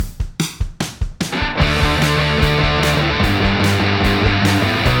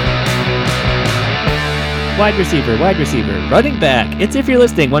wide receiver, running back. It's If You're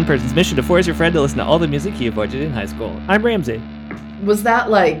Listening, one person's mission to force your friend to listen to all the music he avoided in high school. I'm Ramsey. Was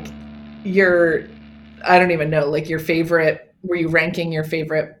that like your, I don't even know, like your favorite, were you ranking your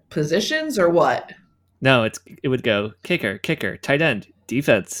favorite positions or what? No, it would go kicker, tight end,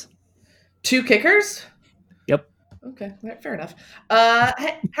 defense. 2 kickers? Yep. Okay, fair enough. How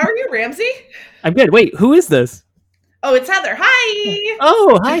are you, Ramsey? I'm good. Wait, who is this? Oh, it's Heather. Hi.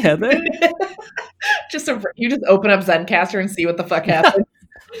 Oh, hi, Heather. You just open up Zencastr and see what the fuck happens.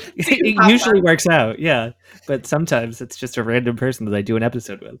 It usually works out, yeah. But sometimes it's just a random person that I do an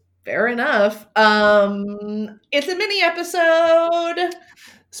episode with. Fair enough. It's a mini episode.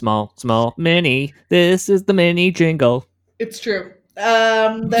 Small, mini. This is the mini jingle. It's true.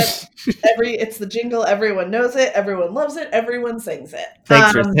 It's the jingle. Everyone knows it. Everyone loves it. Everyone sings it.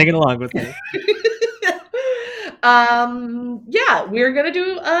 Thanks for tagging along with me. Yeah, we're gonna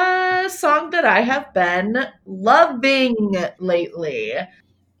do a song that I have been loving lately.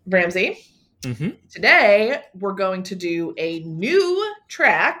 Ramsey, Today we're going to do a new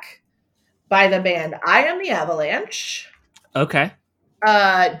track by the band I Am the Avalanche. Okay.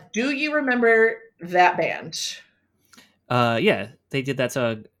 Do you remember that band? Yeah, they did that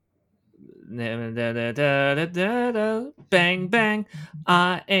song. Bang, bang,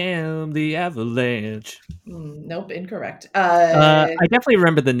 I am the Avalanche. Nope, incorrect. I definitely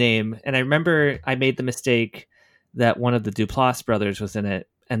remember the name, and I remember I made the mistake that one of the Duplass brothers was in it,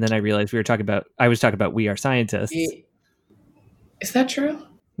 and then I realized I was talking about We Are Scientists. Is that true?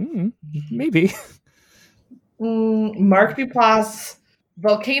 Maybe. Mark Duplass,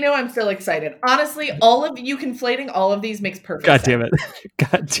 Volcano, I'm still excited. Honestly, all of you conflating all of these makes perfect sense.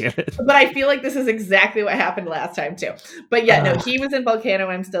 God damn it. But I feel like this is exactly what happened last time too. But yeah, no, he was in Volcano,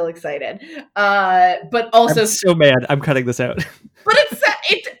 I'm still excited. But also I'm so mad. I'm cutting this out. But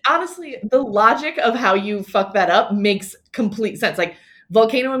it's honestly, the logic of how you fuck that up makes complete sense. Like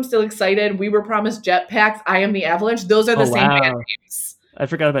Volcano, I'm still excited. We Were Promised Jetpacks. I Am the Avalanche. Those are the same band names. I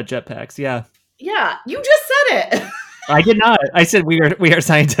forgot about Jetpacks. Yeah. Yeah, you just said it. I did not. I said we are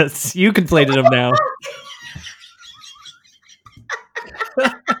scientists. You conflated them now.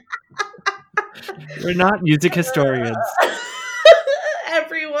 We're not music historians.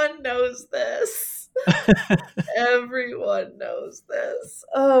 Everyone knows this. Everyone knows this.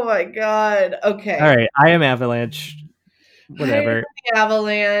 Oh my god. Okay. All right. I Am Avalanche. Whatever.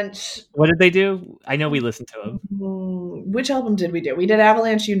 Avalanche. What did they do? I know we listened to them. Which album did we do? We did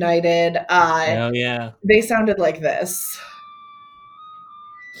Avalanche United. Oh yeah. They sounded like this.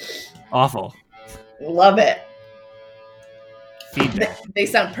 Awful. Love it. Feedback. They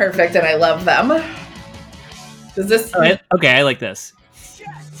sound perfect, and I love them. Does this? Okay, I like this.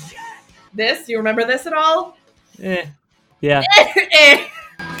 This? You remember this at all? Yeah.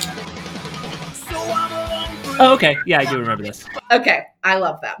 Oh, okay. Yeah, I do remember this. Okay, I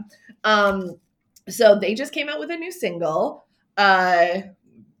love them. So they just came out with a new single.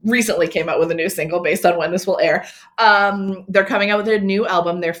 Recently came out with a new single based on when this will air. They're coming out with a new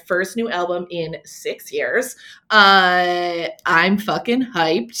album, their first new album in 6 years. I'm fucking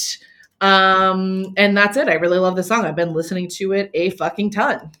hyped. And that's it. I really love the song. I've been listening to it a fucking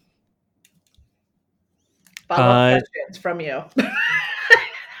ton. Follow-up questions from you.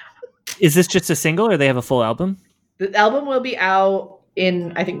 Is this just a single or they have a full album? The album will be out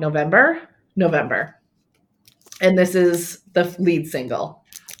in, I think, November. And this is the lead single.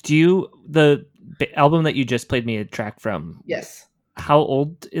 The album that you just played me a track from? Yes. How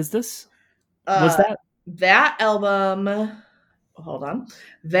old is this? Was that album? Hold on.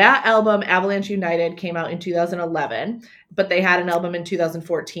 That album, Avalanche United, came out in 2011, but they had an album in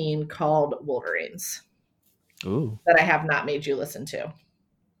 2014 called Wolverines. Ooh. That I have not made you listen to.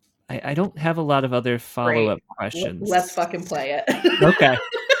 I don't have a lot of other follow-up questions. Let's fucking play it. Okay.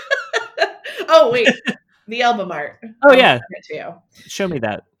 Oh, wait. The album art. Oh, yeah. Show me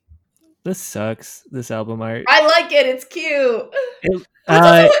that. This sucks, this album art. I like it. It's cute.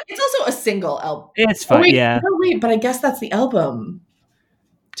 It's also a single album. It's fun, yeah. No, wait, but I guess that's the album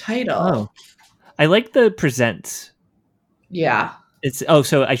title. Oh. I like the present. Yeah.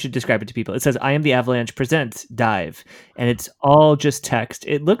 So I should describe it to people. It says, I Am the Avalanche presents Dive. And it's all just text.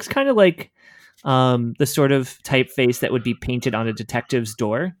 It looks kind of like the sort of typeface that would be painted on a detective's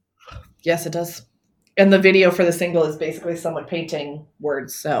door. Yes, it does. And the video for the single is basically someone painting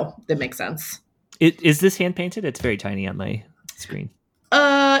words, so that makes sense. Is this hand painted? It's very tiny on my screen.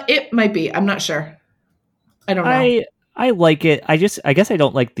 It might be. I'm not sure. I don't know. I like it. I guess I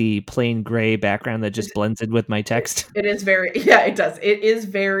don't like the plain gray background that just blends in with my text. It is it does. It is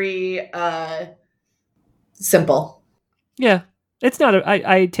very simple. Yeah. It's not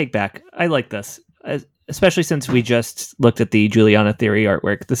I take back. I like this. especially since we just looked at the Juliana Theory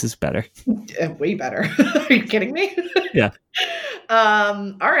artwork. This is better. Way better. Are you kidding me? Yeah.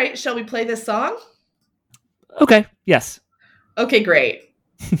 All right. Shall we play this song? Okay. Yes. Okay, great.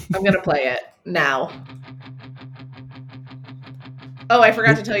 I'm going to play it now. Oh, I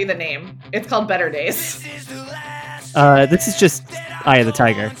forgot to tell you the name. It's called Better Days. This is just Eye of the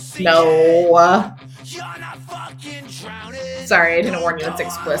Tiger. No. Sorry, I didn't warn you. It's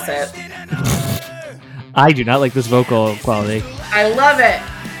explicit. I do not like this vocal quality. I love it.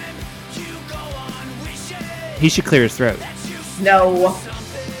 He should clear his throat. No.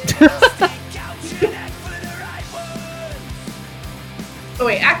 Oh,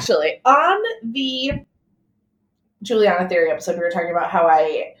 wait, actually, on the Juliana Theory episode, we were talking about how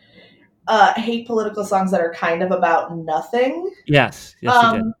I hate political songs that are kind of about nothing. Yes, you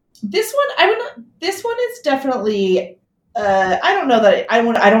did. This one is definitely. I don't know that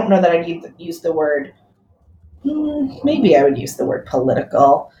I need to use the word. Maybe I would use the word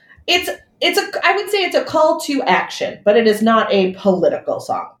political. I would say it's a call to action, but it is not a political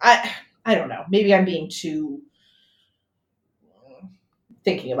song. I don't know. Maybe I'm being too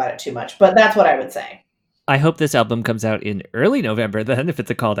thinking about it too much, but that's what I would say. I hope this album comes out in early November then, if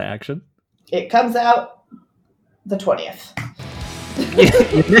it's a call to action. It comes out the 20th.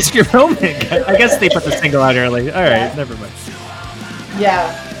 You missed your moment. I guess they put the single out early. All right, never mind.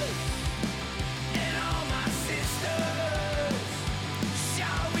 Yeah.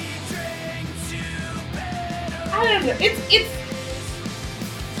 I don't know.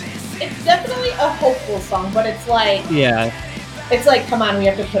 It's definitely a hopeful song, but it's like come on, we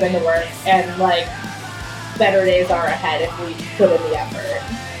have to put in the work, and like better days are ahead if we put in the effort.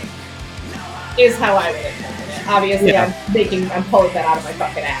 Is how I would interpret it. Obviously, I'm pulling that out of my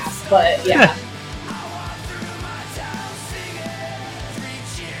fucking ass, but yeah.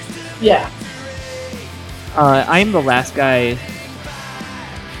 Yeah. I'm the last guy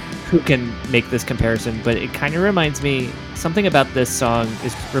who can make this comparison, but it kind of reminds me, something about this song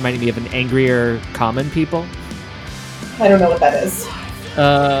is reminding me of an angrier Common People. I don't know what that is.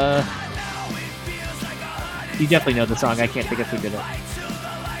 You definitely know the song. I can't think of who did it.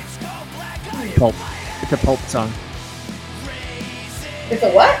 Pulp. It's a Pulp song. It's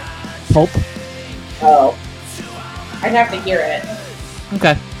a what? Pulp. Oh. I'd have to hear it.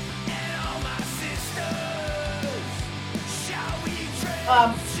 Okay.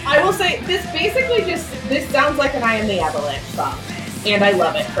 I will say, this sounds like an I Am the Avalanche song, and I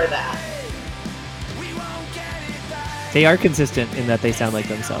love it for that. They are consistent in that they sound like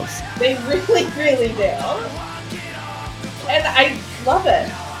themselves. They really, really do. And I love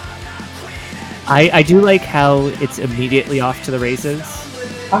it. I do like how it's immediately off to the races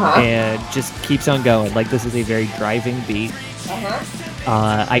and just keeps on going. Like, this is a very driving beat.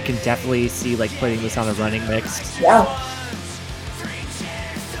 I can definitely see like putting this on a running mix. Yeah.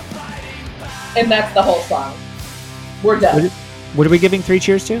 And that's the whole song. We're done. What are we giving 3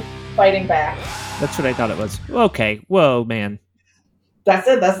 cheers to? Fighting Back. That's what I thought it was. Okay. Whoa, man. That's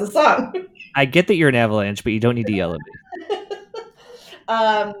it. That's the song. I get that you're an Avalanche, but you don't need to yell at me.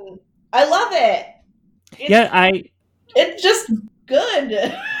 I love it. It's just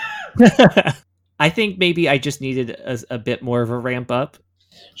good. I think maybe I just needed a bit more of a ramp up.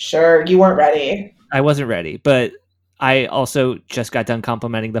 Sure, you weren't ready. I wasn't ready, but I also just got done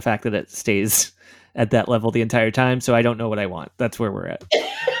complimenting the fact that it stays at that level the entire time, so I don't know what I want. That's where we're at.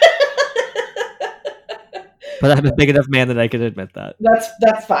 But I'm a big enough man that I can admit that.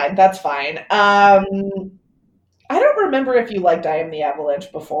 That's fine. That's fine. I don't remember if you liked I Am the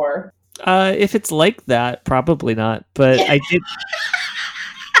Avalanche before. If it's like that, probably not. But I did.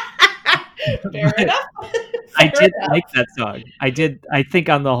 Fair enough. I did like that song. I did. I think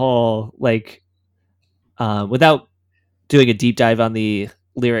on the whole, like, without doing a deep dive on the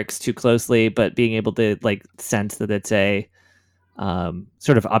lyrics too closely, but being able to like sense that it's a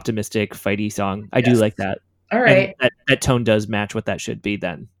sort of optimistic, fighty song. I do like that. All right. And that tone does match what that should be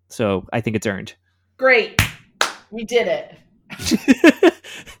then. So I think it's earned. Great. We did it.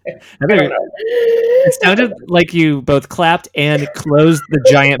 It sounded like you both clapped and closed the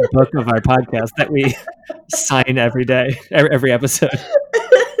giant book of our podcast that we sign every day, every episode.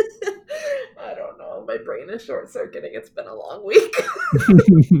 I don't know. My brain is short-circuiting. It's been a long week.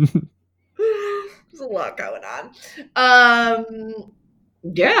 There's a lot going on.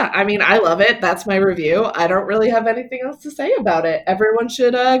 Yeah, I mean, I love it. That's my review. I don't really have anything else to say about it. Everyone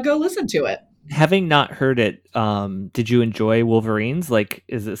should go listen to it. Having not heard it, did you enjoy Wolverines? Like,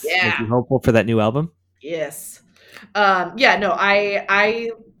 is this make you hopeful for that new album? Yes.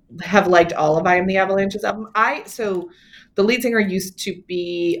 I have liked all of I Am the Avalanche's album. So the lead singer used to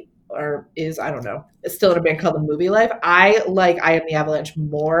be or is, I don't know, is still in a band called The Movie Life. I like I Am the Avalanche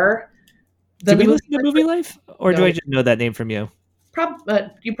more than Did we The listen to Movie Life? Or do No. I just know that name from you?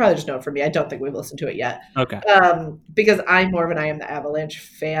 You probably just know it from me. I don't think we've listened to it yet. Okay. Because I'm more of an I Am the Avalanche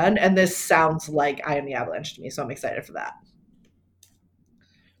fan, and this sounds like I Am the Avalanche to me, so I'm excited for that.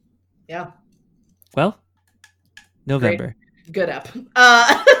 Yeah. Well, November. Good up.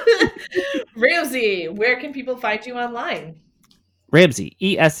 Ramsey, where can people find you online? Ramsey,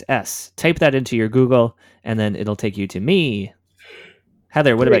 ESS. Type that into your Google, and then it'll take you to me.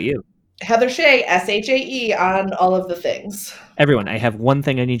 Heather, what about you? Heather Shea, SHAE, on all of the things. Everyone, I have one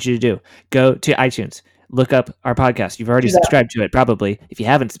thing I need you to do. Go to iTunes. Look up our podcast. You've already subscribed to it, probably. If you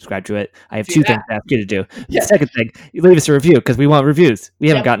haven't subscribed to it, I have two things to ask you to do. Yeah. The second thing, you leave us a review because we want reviews. We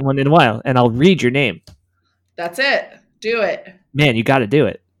haven't gotten one in a while, and I'll read your name. That's it. Do it. Man, you got to do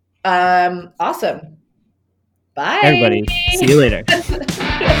it. Awesome. Bye. Everybody, see you later.